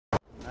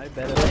No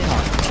better than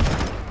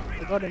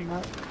I got him,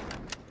 mate.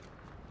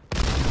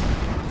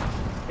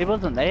 He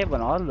wasn't there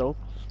when I looked.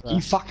 So.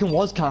 He fucking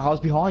was, cunt. I was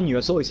behind you.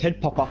 I saw his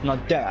head pop up and I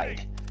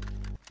died.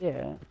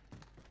 Yeah.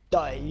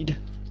 Died.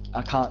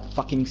 I can't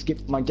fucking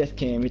skip my death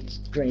cam. It's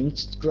green.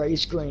 It's grey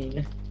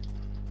screen.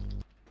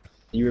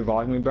 You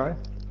revived me, bro?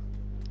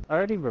 I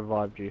already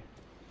revived you.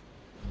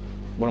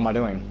 What am I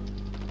doing?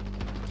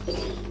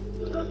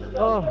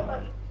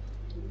 Oh.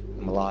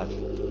 I'm alive.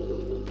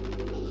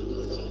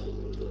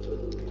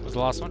 What was the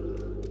last one?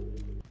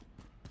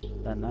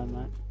 Don't know,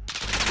 mate.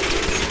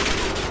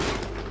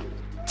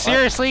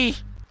 Seriously?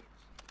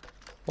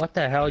 What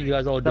the hell are you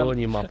guys all doing,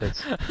 you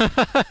muppets?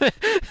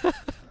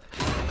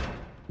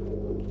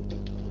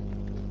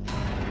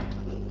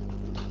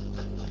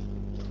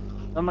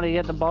 Somebody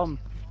get the bomb.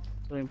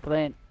 Doing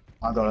plant.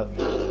 I got it.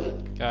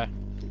 Okay.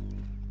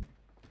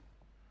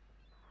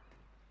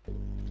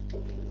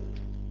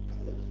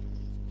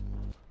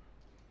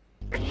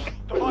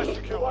 Device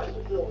secure.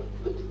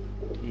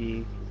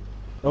 Yeah.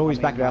 Oh, he's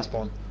back at our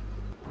spawn.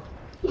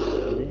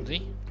 Is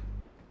he?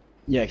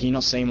 Yeah, can you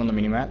not see him on the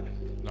minimap?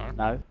 No.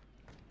 No.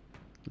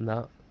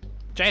 No.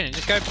 Jaden,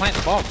 just go plant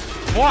the bomb.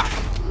 What?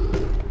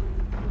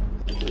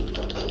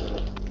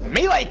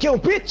 Melee kill,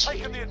 bitch!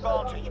 Taking the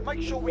advantage.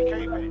 Make sure we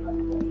keep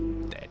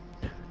it. Dead.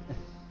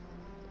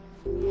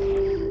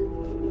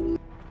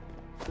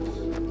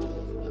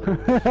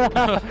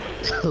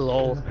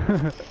 Lol.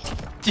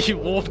 You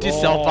warmed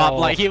yourself up,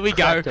 like, here we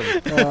go.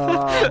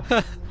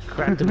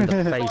 Cracked him in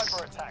the face.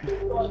 Cyber attack.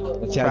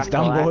 That's how it's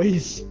done,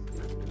 boys.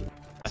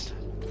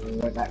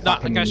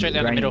 No, go straight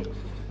down the middle.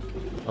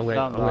 I'm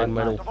going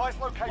middle. Device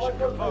location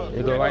confirmed.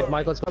 You go right,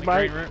 Mike, let's go.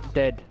 Mate, Green room.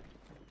 dead.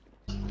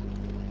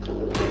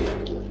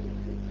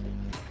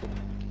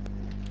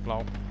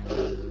 Lol.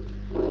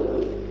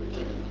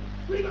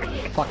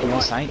 Fucking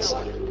hell, Saints.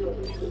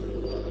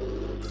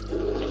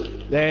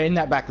 They're in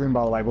that back room,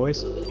 by the way,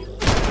 boys.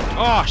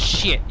 Oh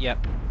shit, yep.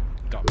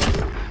 Got me.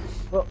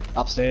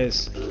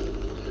 Upstairs.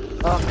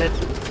 Oh, I'm dead.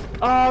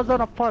 Oh, I was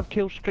on a 5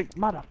 kill streak,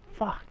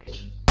 motherfuck.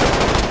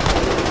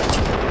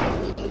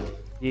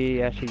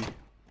 Yeah, actually.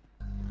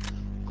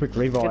 Quick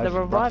revive. Get the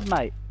revive,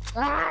 mate.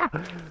 Ah!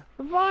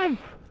 Revive!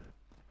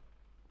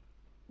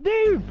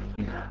 Dude!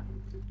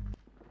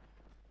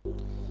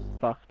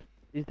 Fucked.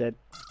 He's dead.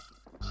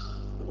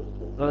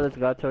 Oh, let's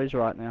go to his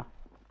right now.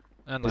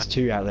 And There's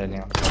two out there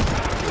now.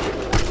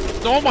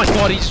 oh my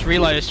god, he just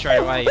reloaded straight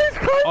away.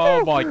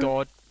 Oh my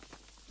god.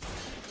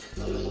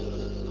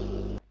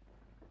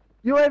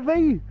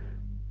 UAV!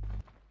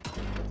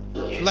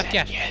 Left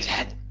gas.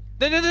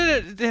 No. What's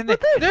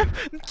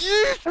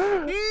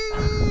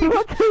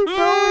he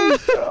doing?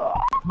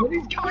 What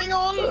is going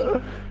on?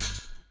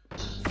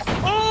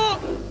 Oh!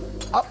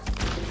 Up.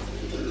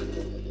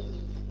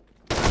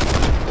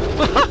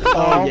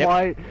 Oh yep.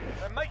 my...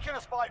 They're making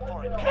us fight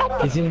for it.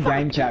 He's in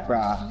game chat,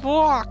 bruh.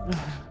 Fuck!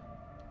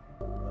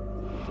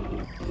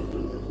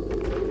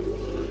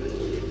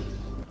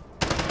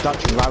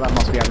 Dutch Rubber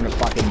must be having a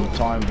fucking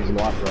time of his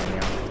life right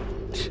now.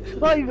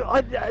 Like,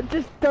 I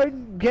just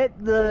don't get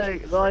the...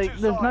 Like,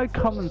 there's no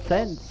common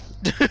sense.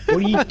 What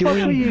are you doing?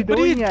 What are you What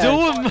are you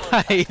doing, doing,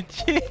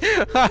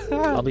 mate?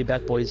 I'll be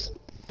back, boys.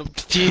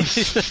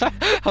 Jeez.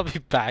 I'll be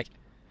back.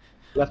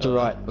 Left or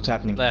right? What's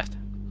happening? Left.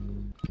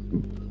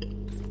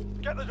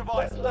 Get the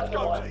device. Let's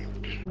go, team.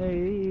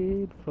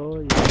 Need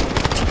for you.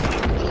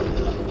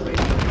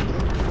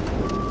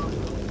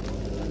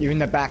 You're in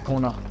the back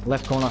corner,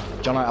 left corner.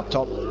 Jono up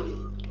top.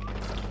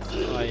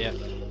 Oh yeah.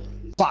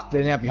 Fuck,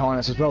 they're now behind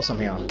us as well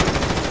somehow. Enemy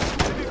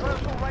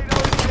personal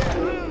radar in the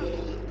air.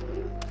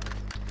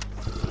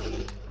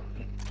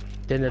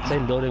 They're in that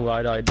same building where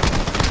I died.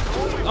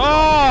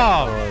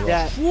 Oh!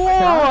 Yeah, Whoa!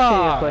 can I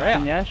ask you a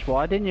question, Yash?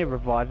 Why didn't you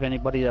revive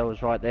anybody that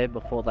was right there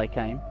before they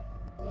came?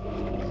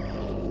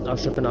 I was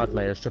stripping out,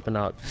 mate. I was stripping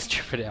out.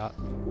 Strip it out.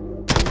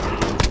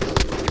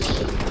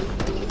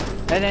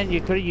 And then you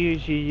could have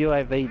used your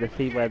UAV to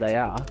see where they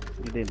are.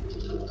 You didn't.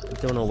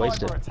 Don't want to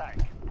waste Cyber it. attack.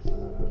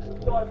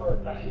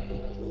 Cyber attack.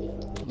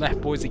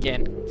 Left, boys,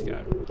 again. Let's go.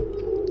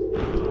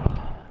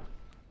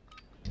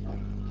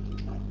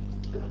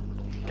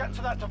 Get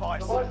to that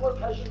device. Device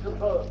location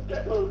confirmed.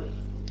 Get moving.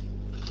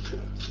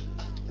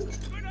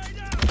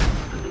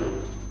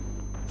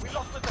 We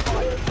lost the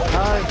device.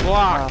 Oh,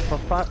 Fuck. for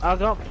fuck. I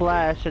got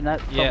flash and that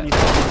stopped Yeah. me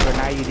from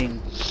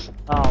grenading.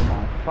 Oh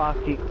my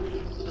fucking.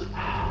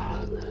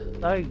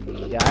 So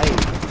gay.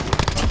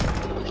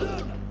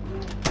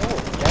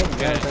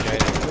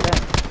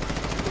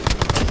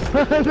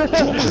 Oh,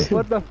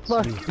 what the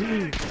fuck?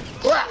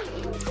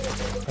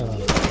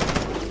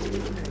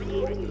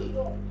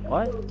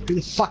 What? Who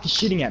the fuck is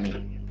shooting at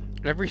me?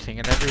 Everything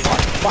and everyone.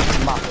 Fuck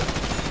him up.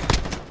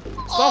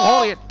 Stop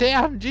holding it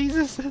down,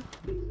 Jesus!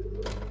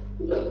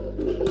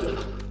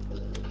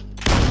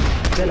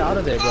 Get out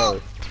of there, bro.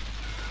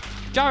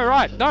 Go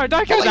right. No,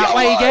 don't go that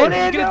way again. What are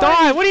you You're gonna doing?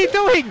 die. What are you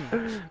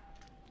doing?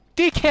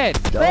 Dickhead.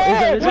 Is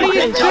What are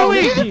you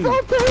doing? doing?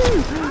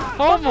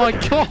 Oh my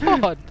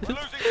god. We're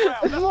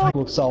losing ground.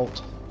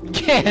 Assault.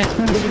 Yeah.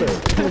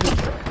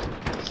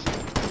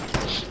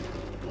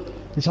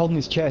 He's holding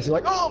his chest. He's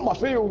like, oh, my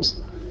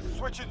feels.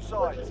 Switching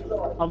sides.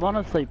 I'm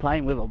honestly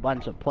playing with a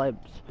bunch of plebs.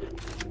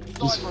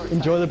 Just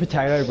enjoy the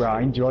potato, bro.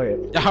 Enjoy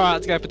it. Alright,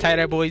 let's go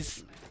potato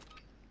boys.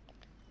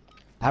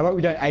 How about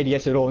we don't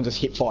ADS at all and just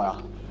hit fire?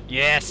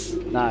 Yes.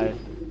 No.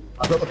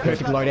 I've got the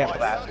perfect loadout for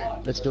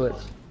that. Let's do it.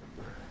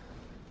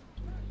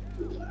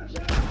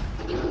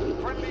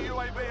 Friendly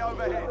UAV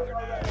overhead.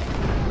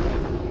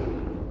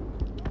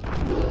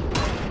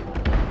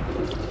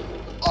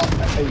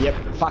 Oh, yep,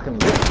 fucking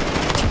rip.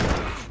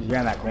 He's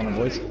around that corner,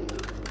 boys. Is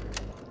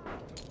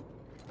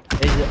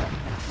it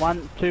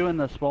 1, 2 in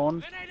the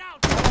spawn?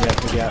 Yeah,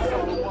 good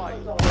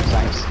out.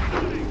 Thanks.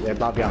 Yeah,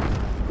 above ya.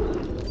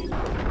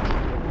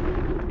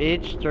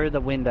 Edge through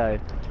the window.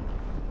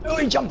 Oh,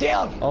 he jumped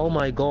down! Oh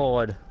my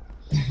god.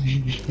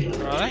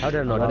 Right. How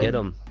did I not get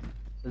him?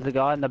 There's a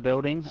guy in the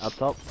building up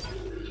top.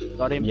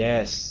 Got him.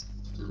 Yes.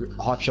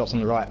 Hype shots on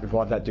the right.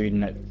 Revive that dude in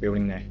that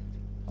building there.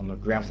 On the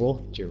ground floor.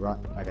 To your right.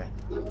 Okay.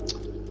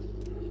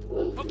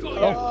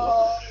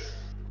 Oh,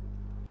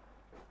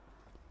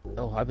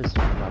 oh Hyper's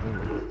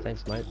reviving me.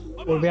 Thanks, mate.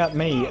 What about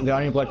me? The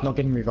only bloke not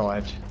getting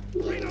revived.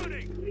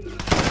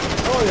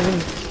 Oh,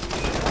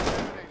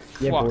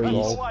 yeah, What?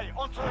 boys.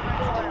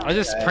 I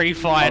just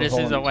pre-fired as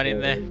soon as I went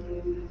in there.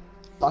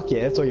 Fuck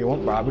yeah, that's all you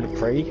want, bro. With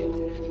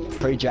a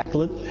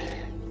pre-jacklet.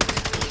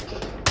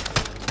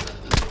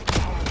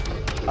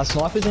 Are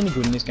snipers any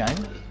good in this game?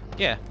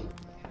 Yeah.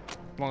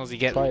 As long as you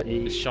get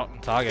a shot on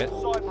target.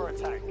 Cyber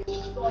attack.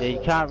 Yeah, you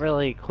can't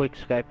really quick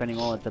scope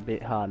anymore, it's a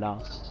bit harder.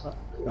 So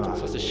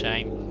it's a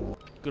shame.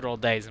 Good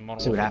old days in See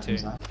Modern what Warfare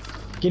 2. happens,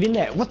 mate. Get in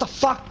there. What the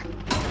fuck?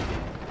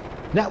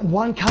 That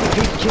one cunt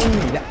keeps killing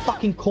me. That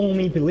fucking call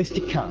me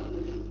ballistic cunt.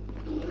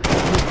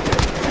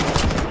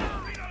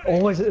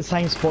 Always at the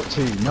same spot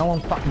too. No one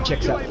fucking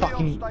checks that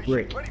fucking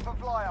brick. Ready for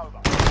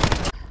flyover.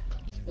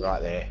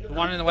 Right there. The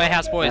one in the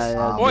warehouse, boys.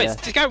 Yeah, Boys, yeah.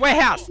 just go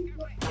warehouse!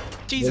 What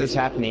Jesus. is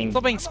happening?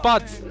 Stop being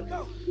spuds.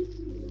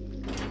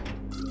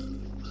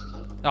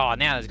 Oh,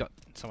 now there's got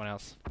someone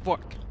else.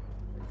 Fuck.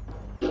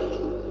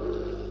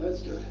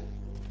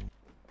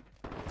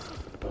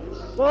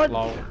 What?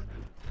 Lol.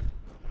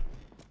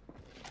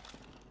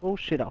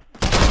 Bullshit off.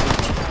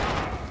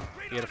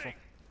 Beautiful.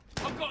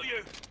 I've got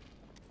you.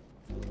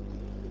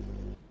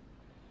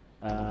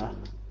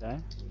 Okay.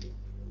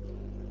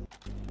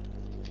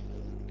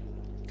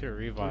 Could have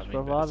revived me. but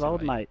Revive it's too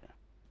old late. mate.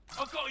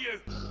 I've got you.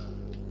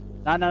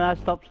 No,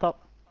 stop.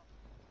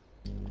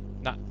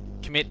 Nah,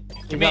 commit.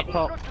 He's Commit. up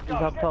top. He's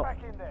up top. Back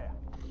in there.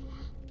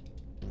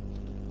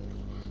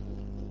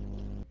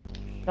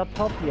 Up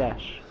top,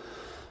 Yash.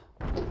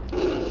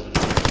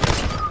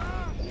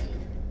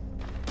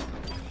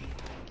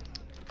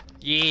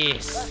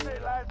 Yes. That's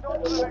it, lads.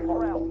 On to the next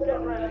round.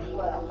 Get ready.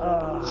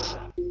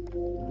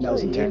 That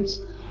was intense.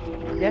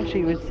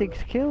 Yashi with 6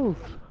 kills.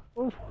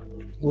 Oof.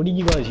 What are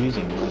you guys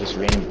using? Just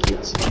random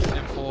kits.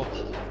 M4.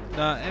 No,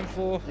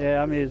 M4.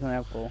 Yeah, I'm using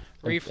L4.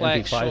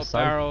 Reflex, MP5 short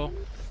son. barrel,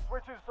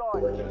 Switching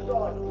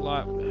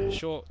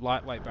sides.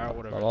 lightweight barrel,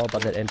 whatever. All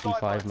about that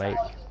MP5, mate.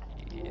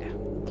 Yeah.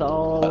 It's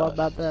all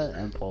about the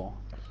M4.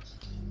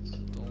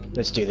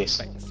 Let's do this.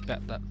 Base,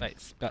 bat that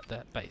base, bat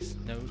that base.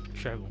 No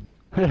trouble.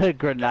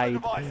 Grenade.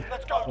 Device.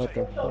 Let's go, What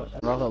the team. fuck?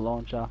 Rocket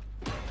launcher.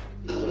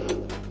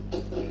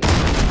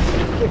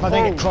 If I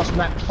don't get cross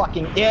map,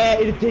 fucking yeah,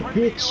 it a dick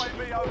bitch. UAV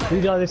Who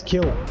overhead. did I just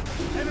kill?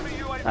 Enemy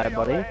UAV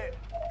Nobody. overhead.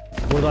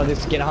 What did I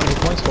just get 100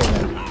 points for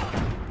then?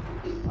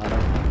 I don't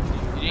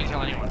know. You didn't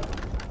kill anyone.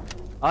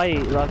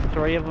 Like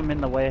 3 of them in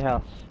the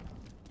warehouse.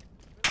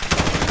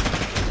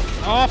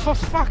 Oh, for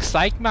fuck's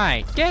sake,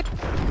 mate. Get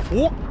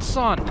fucked,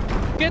 son.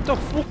 Get the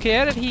fuck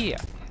out of here.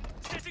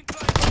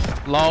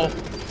 Lol.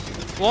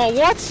 Whoa,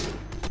 what?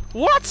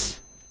 What?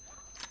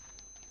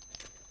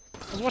 I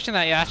was watching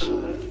that, Yash.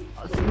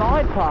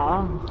 Sniper?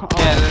 Oh,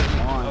 Yeah, I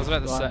fine, was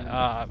about to say,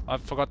 fine. I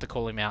forgot to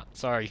call him out.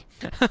 Sorry.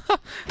 Don't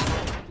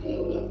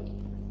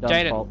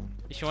Jaden, fault.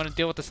 if you want to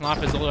deal with the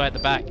snipers all the way at the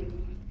back.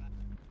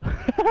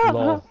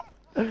 Lol.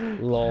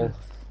 Lol.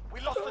 We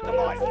lost the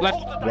device. Left.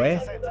 Hold the Where?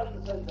 data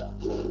center.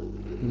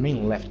 You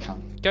mean left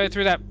cunt? Go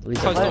through that Leave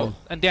close it door alone.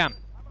 and down.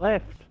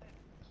 Left.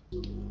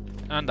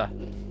 Under.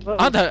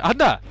 What?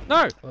 Under!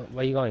 No! Where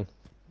are you going?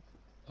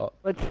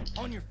 What?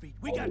 On your feet.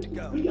 We got to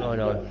go. Oh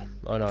no.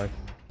 Oh no.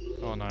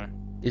 Oh no.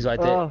 He's right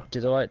there. Oh.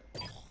 To the right.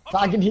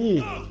 I can hear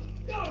you.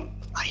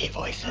 I hear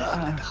voices.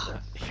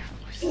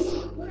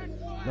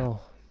 No.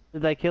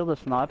 Did they kill the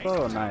sniper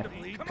or no?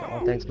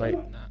 Oh, thanks, mate.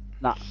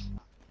 Nah.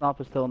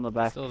 Sniper's still in the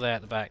back. Still there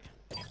at the back.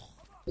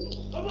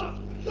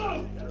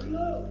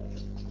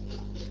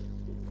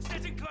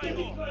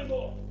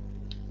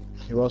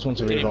 Who else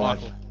wants to Get him,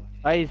 revive? Michael.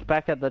 Oh, he's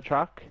back at the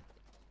truck.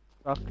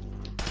 Good,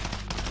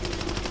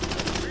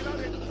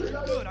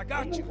 I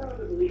got you.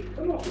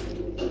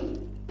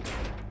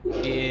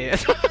 Yeah.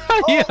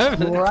 You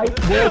opened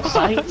Great work,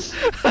 Saints.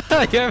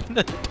 you opened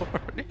the door.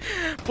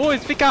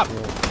 Boys, pick up!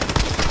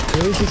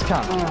 Where is this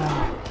cunt?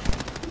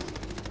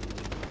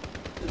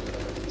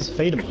 Just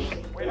feed him.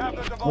 We have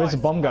the device. Where's the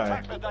bomb go?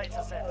 Attack the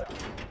data center.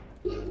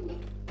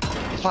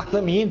 Fuck,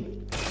 let me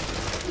in.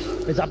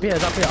 It's up here.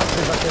 It's up here.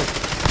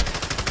 Upstairs.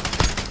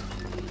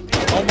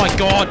 Oh my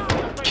god!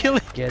 Kill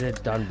it! Get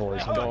it done,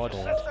 boys. Oh my god.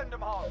 Send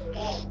them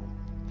home.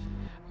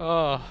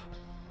 Oh.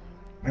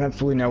 I don't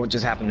fully know what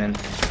just happened then.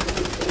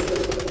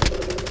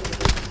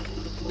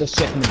 Just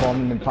setting the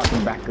bomb in the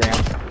fucking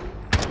background.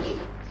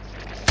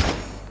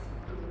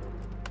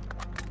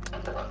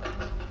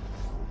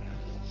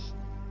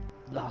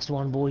 Last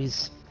one,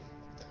 boys.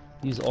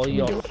 Use all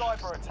your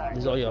Cyber attack.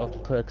 use all your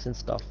perks and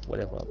stuff,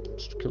 whatever.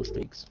 Kill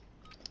streaks.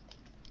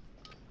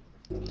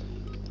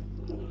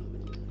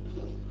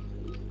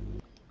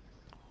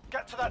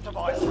 Get to that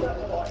device.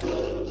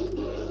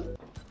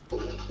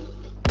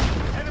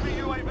 Enemy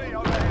UAV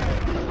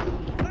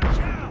overhead. Watch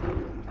out.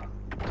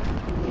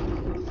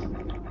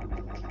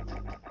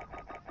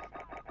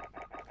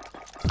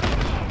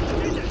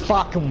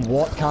 Fucking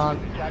what, can't?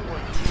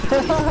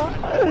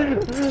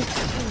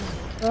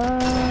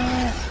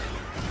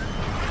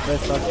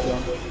 Where's that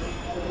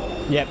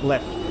John? Yep,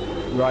 left.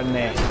 Right in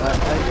there.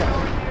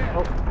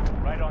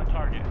 Right on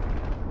target.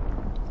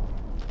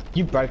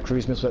 You both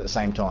cruise missiles at the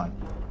same time.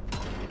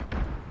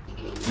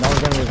 No one's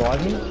gonna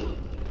revive me?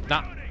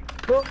 Nah.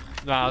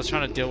 No, I was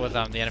trying to deal with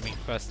the enemy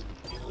first.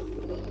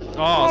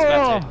 Oh, I was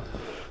about to.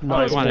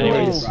 Nice, Oh, one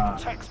anyways.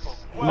 boys. Textbook.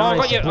 Oh, I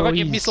got your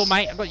boys. missile,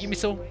 mate. I got your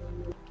missile.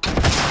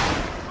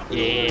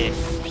 Yeah.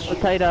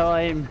 Potato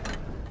aim.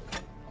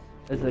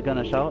 Is it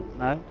gonna show it?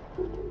 No?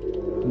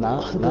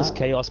 Nah, There's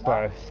chaos,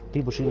 bro.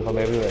 People shooting from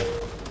everywhere.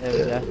 There we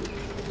go.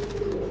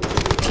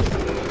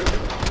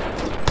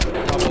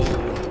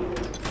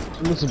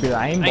 Looks a bit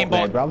aimbot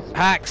there, bruv. Aimbot.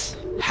 Hacks.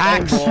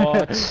 Hacks.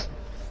 Aimbot.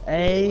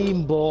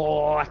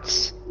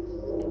 Aimbot.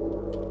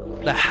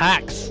 The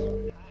hacks.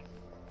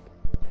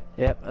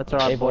 Yep, that's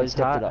alright Aimbot boys.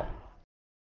 stepped it Heart. up.